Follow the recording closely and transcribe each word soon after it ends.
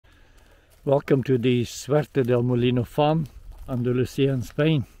Welcome to the Suerte del Molino farm, Andalusia in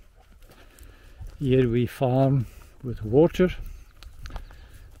Spain. Here we farm with water,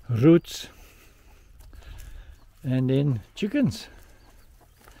 roots, and then chickens,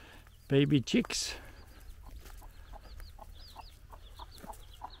 baby chicks.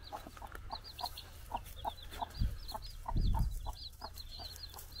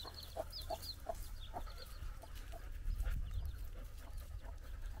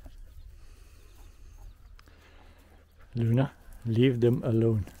 Luna, leave them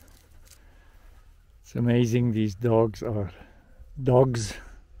alone. It's amazing, these dogs are dogs,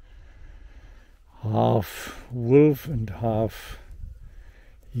 half wolf and half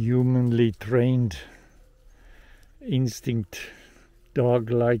humanly trained, instinct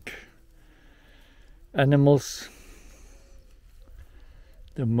dog-like animals.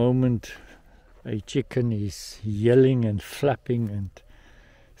 The moment a chicken is yelling and flapping and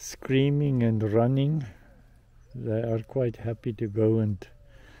screaming and running, they are quite happy to go and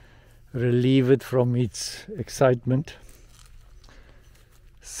relieve it from its excitement.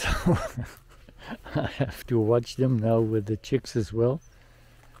 So I have to watch them now with the chicks as well.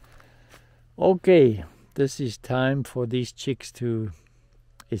 Okay, this is time for these chicks to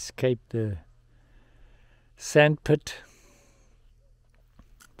escape the sand pit.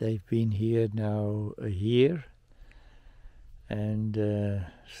 They've been here now a year, and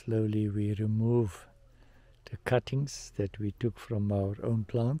slowly we remove the cuttings that we took from our own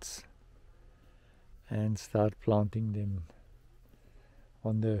plants and start planting them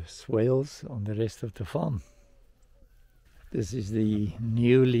on the swales on the rest of the farm. This is the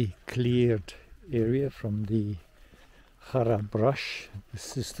newly cleared area from the jara brush, the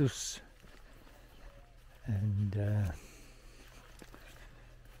cistus, and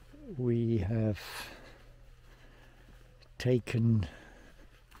we have taken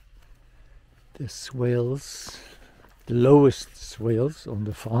the swales, the lowest swales on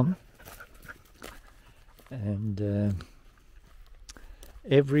the farm, and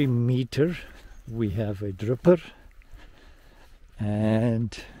every meter we have a dripper,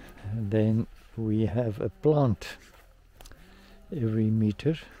 and then we have a plant every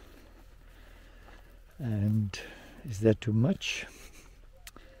meter. And is that too much?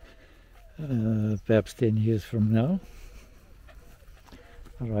 Perhaps 10 years from now.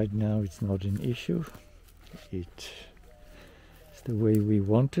 Right now it's not an issue. It's the way we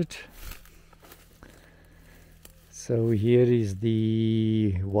want it. So here is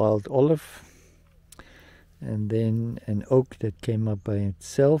the wild olive, and then an oak that came up by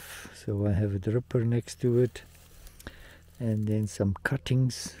itself, so I have a dripper next to it, and then some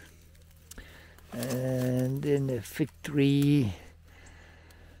cuttings, and then a fig tree.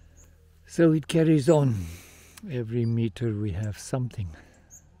 So it carries on. Every meter we have something.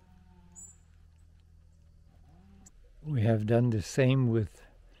 We have done the same with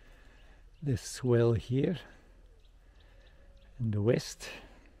this swell here in the west,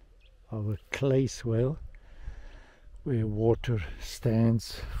 our clay swell, where water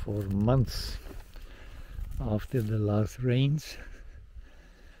stands for months after the last rains.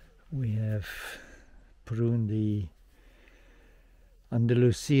 We have pruned the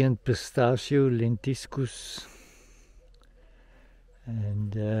Andalusian pistachio, lentiscus,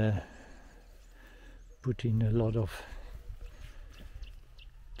 and put in a lot of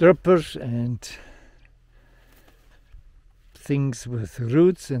drippers and things with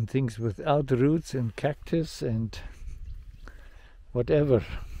roots and things without roots and cactus and whatever.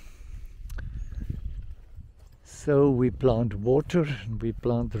 So we plant water and we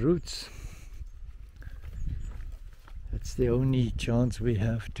plant roots. That's the only chance we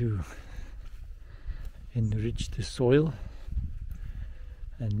have to enrich the soil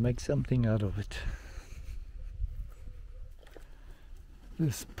and make something out of it.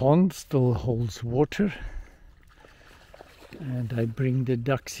 This pond still holds water, and I bring the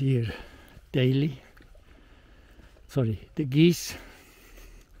ducks here daily, the geese,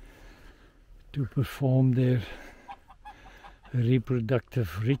 to perform their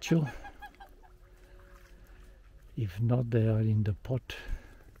reproductive ritual. If not, they are in the pot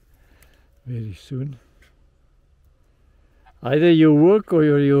very soon. Either you work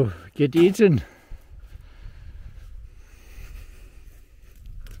or you get eaten.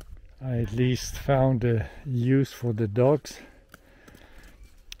 I at least found a use for the dogs,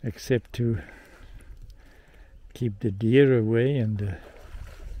 except to keep the deer away and the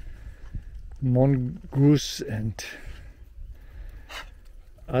mongoose and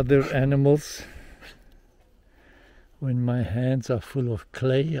other animals. When my hands are full of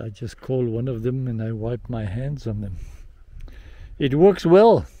clay, I just call one of them and I wipe my hands on them. It works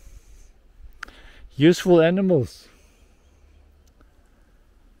well. useful animals.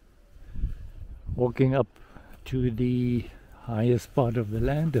 Walking up to the highest part of the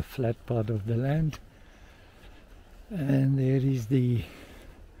land, the flat part of the land, and there is the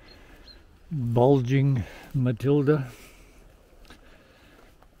bulging Matilda,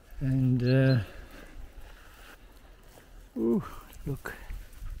 and ooh, look,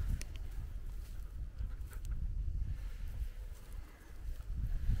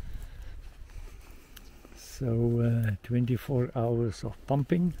 so 24 hours of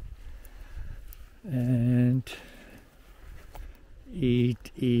pumping, and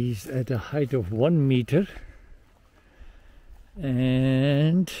it is at a height of 1 meter,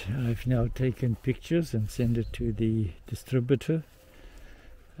 and I've now taken pictures and sent it to the distributor,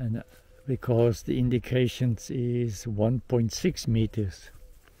 and because the indications is 1.6 meters,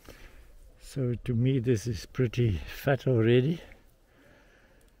 so to me this is pretty fat already.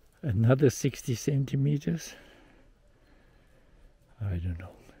 Another 60 centimeters, I don't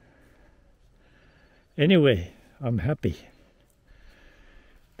know. Anyway, I'm happy.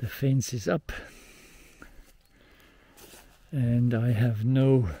 The fence is up, and I have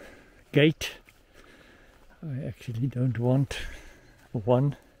no gate. I actually don't want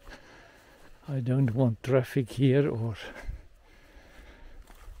one. I don't want traffic here or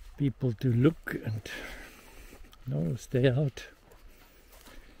people to look and no, stay out.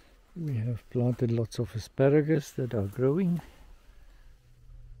 We have planted lots of asparagus that are growing,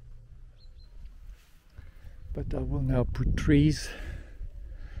 but I will now put trees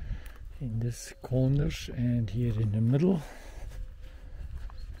in this corners and here in the middle.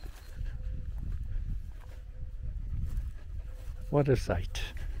 What a sight.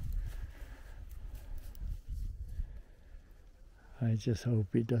 I just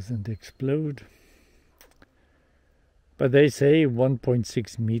hope it doesn't explode. But they say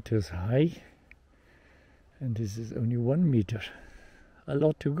 1.6 meters high, and this is only 1 meter. A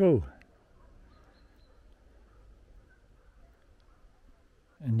lot to go.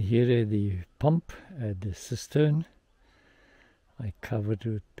 And here the pump at the cistern. I covered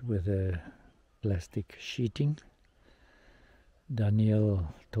it with a plastic sheeting.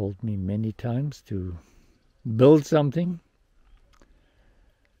 Daniel told me many times to build something.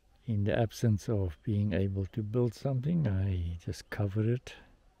 In the absence of being able to build something, I just cover it.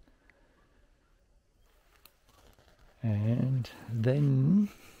 And then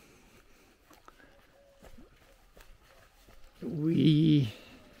we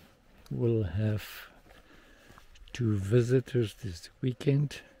will have 2 visitors this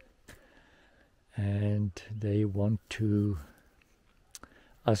weekend, and they want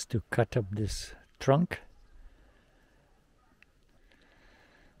us to cut up this trunk.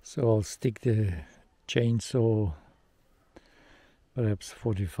 So I'll stick the chainsaw perhaps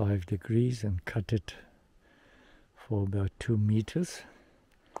 45 degrees and cut it for about 2 meters,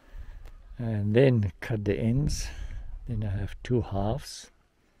 and then cut the ends. Then I have 2 halves,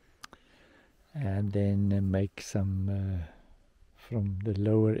 and then make some from the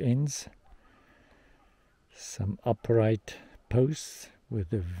lower ends some upright posts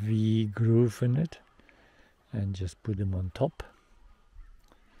with a V groove in it, and just put them on top.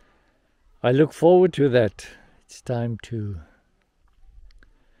 I look forward to that. It's time to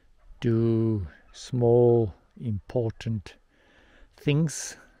do small, important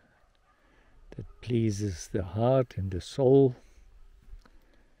things that pleases the heart and the soul.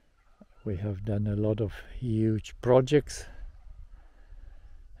 We have done a lot of huge projects,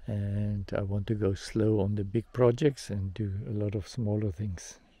 and I want to go slow on the big projects and do a lot of smaller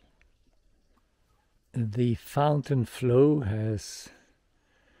things. The fountain flow has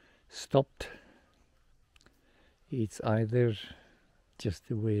stopped. It's either just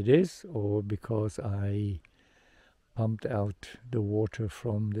the way it is, or because I pumped out the water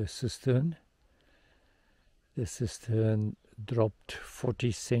from the cistern. The cistern dropped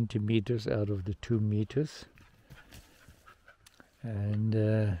 40 centimeters out of the 2 meters,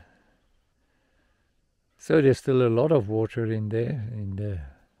 and so there's still a lot of water in there in the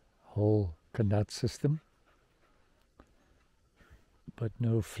whole canal system, but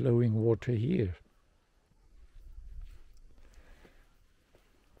no flowing water here.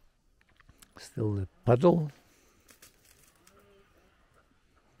 Still the puddle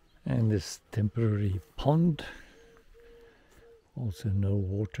and this temporary pond, also no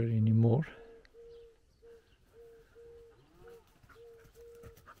water anymore.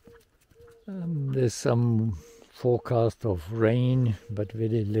 There's some forecast of rain, but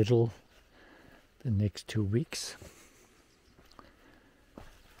very little the next 2 weeks.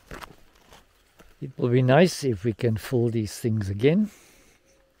 It will be nice if we can fill these things again,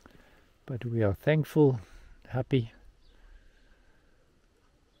 But we are thankful,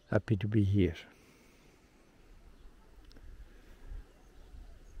 happy to be here.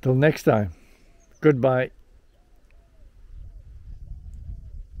 Till next time, goodbye.